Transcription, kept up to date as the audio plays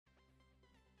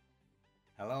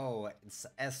Hello, it's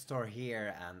Estor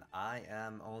here and I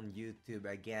am on YouTube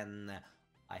again.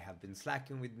 I have been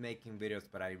slacking with making videos,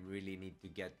 but I really need to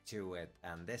get to it,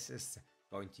 and this is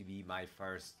going to be my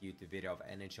first YouTube video of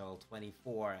NHL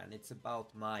 24, and it's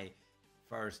about my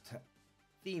first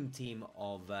theme team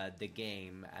of the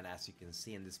game. And as you can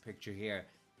see in this picture here,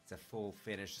 it's a full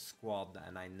Finnish squad,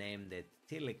 and I named it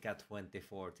Tilka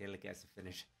 24. Tilka is a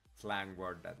Finnish slang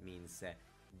word that means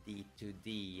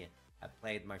D2D. I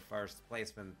played my first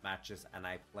placement matches and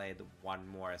I played one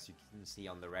more, as you can see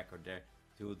on the record there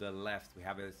to the left. We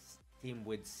have a team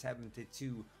with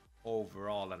 72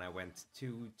 overall, and I went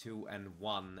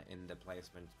 2-2-1 in the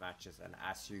placement matches, and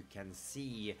as you can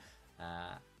see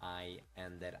I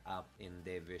ended up in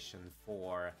Division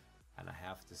 4, and I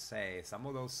have to say some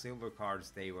of those silver cards,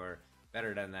 they were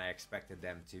better than I expected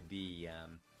them to be.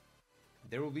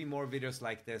 There will be more videos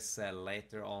like this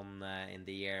later on in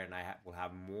the year, and I will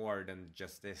have more than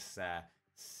just this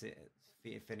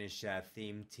Finnish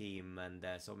theme team. And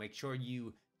so make sure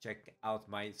you check out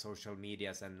my social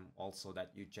medias, and also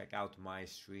that you check out my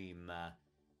stream.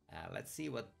 Let's see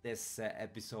what this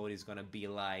episode is gonna be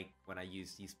like when I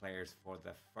use these players for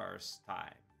the first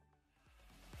time.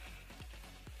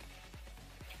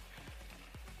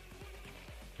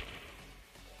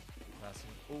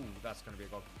 That's gonna be a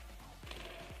goal.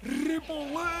 Ripple!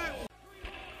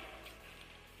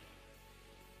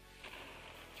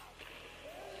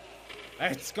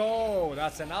 Let's go!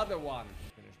 That's another one.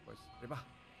 Finish, boys.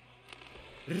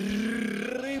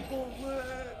 Ripple!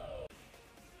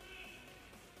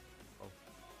 Oh.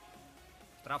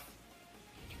 Straff.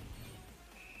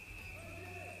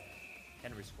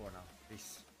 Henry score now,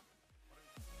 please.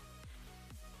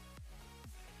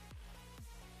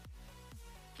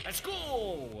 Let's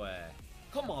go!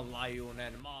 Come on,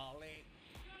 Lajunen, maali!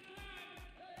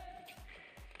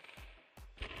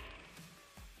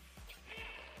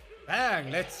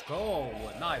 Bang, let's go!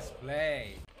 Nice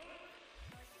play!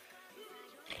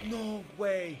 No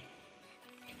way!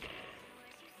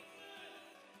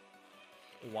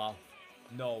 Wow,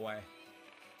 no way.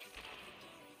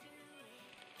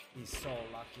 He's so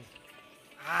lucky.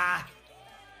 Ah!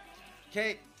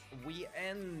 Okay, we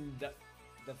end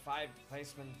the 5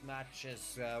 placement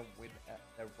matches with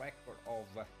a record of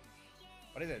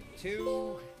what is it?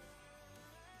 Two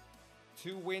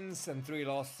wins and 3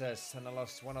 losses, and I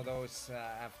lost one of those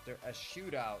after a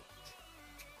shootout.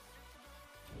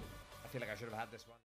 I feel like I should have had this one.